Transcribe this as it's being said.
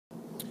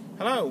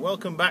Hello,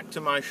 welcome back to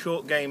my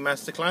short game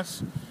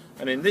masterclass,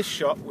 and in this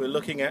shot we're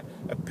looking at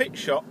a pitch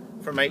shot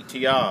from 80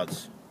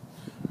 yards.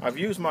 I've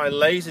used my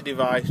laser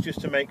device just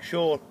to make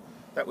sure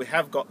that we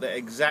have got the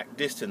exact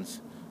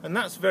distance, and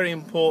that's very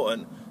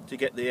important to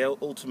get the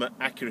ultimate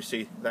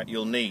accuracy that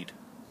you'll need.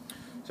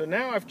 So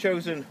now I've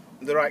chosen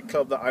the right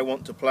club that I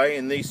want to play.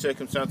 In these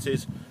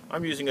circumstances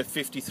I'm using a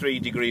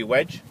 53-degree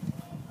wedge,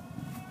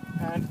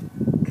 and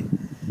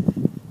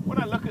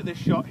when I look at this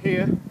shot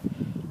here,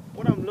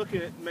 what I'm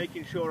looking at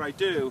making sure I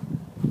do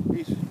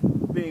is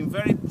being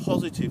very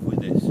positive with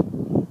this.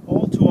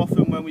 All too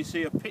often when we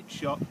see a pitch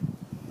shot,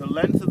 the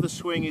length of the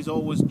swing is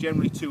always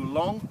generally too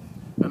long,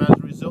 and as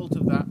a result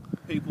of that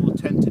people will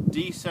tend to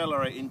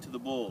decelerate into the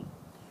ball.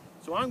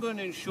 So I'm going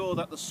to ensure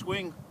that the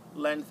swing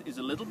length is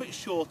a little bit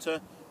shorter,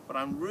 but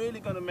I'm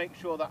really going to make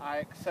sure that I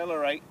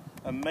accelerate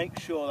and make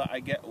sure that I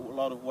get a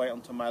lot of weight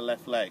onto my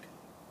left leg.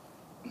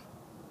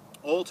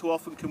 All too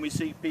often can we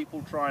see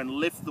people try and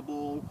lift the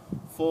ball,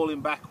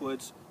 falling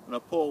backwards, and a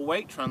poor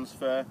weight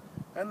transfer,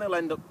 and they'll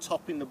end up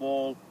topping the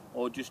ball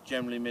or just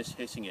generally miss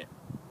hitting it.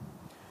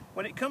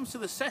 When it comes to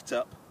the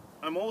setup,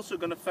 I'm also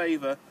going to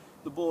favour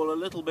the ball a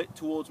little bit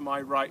towards my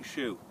right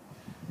shoe.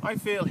 I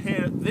feel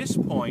here at this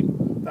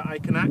point that I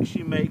can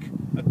actually make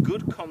a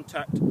good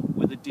contact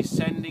with a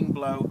descending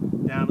blow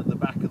down at the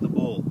back of the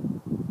ball.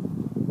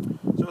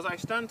 So as I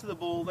stand to the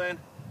ball then,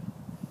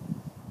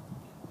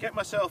 get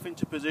myself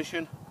into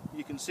position.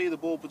 You can see the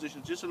ball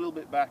position just a little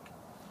bit back.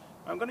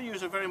 I'm going to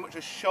use very much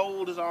a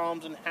shoulders,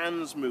 arms and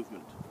hands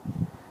movement.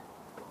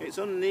 It's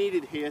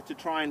unneeded here to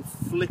try and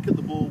flick at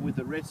the ball with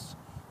the wrists,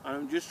 and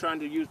I'm just trying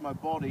to use my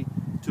body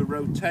to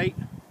rotate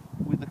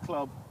with the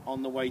club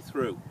on the way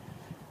through.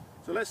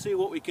 So let's see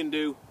what we can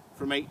do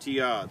from 80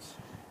 yards.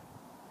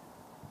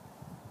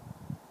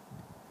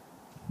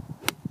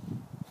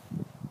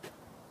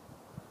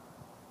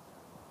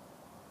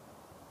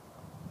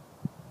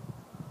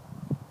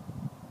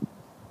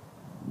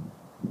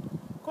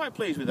 Quite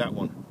pleased with that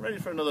one. Ready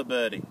for another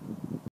birdie.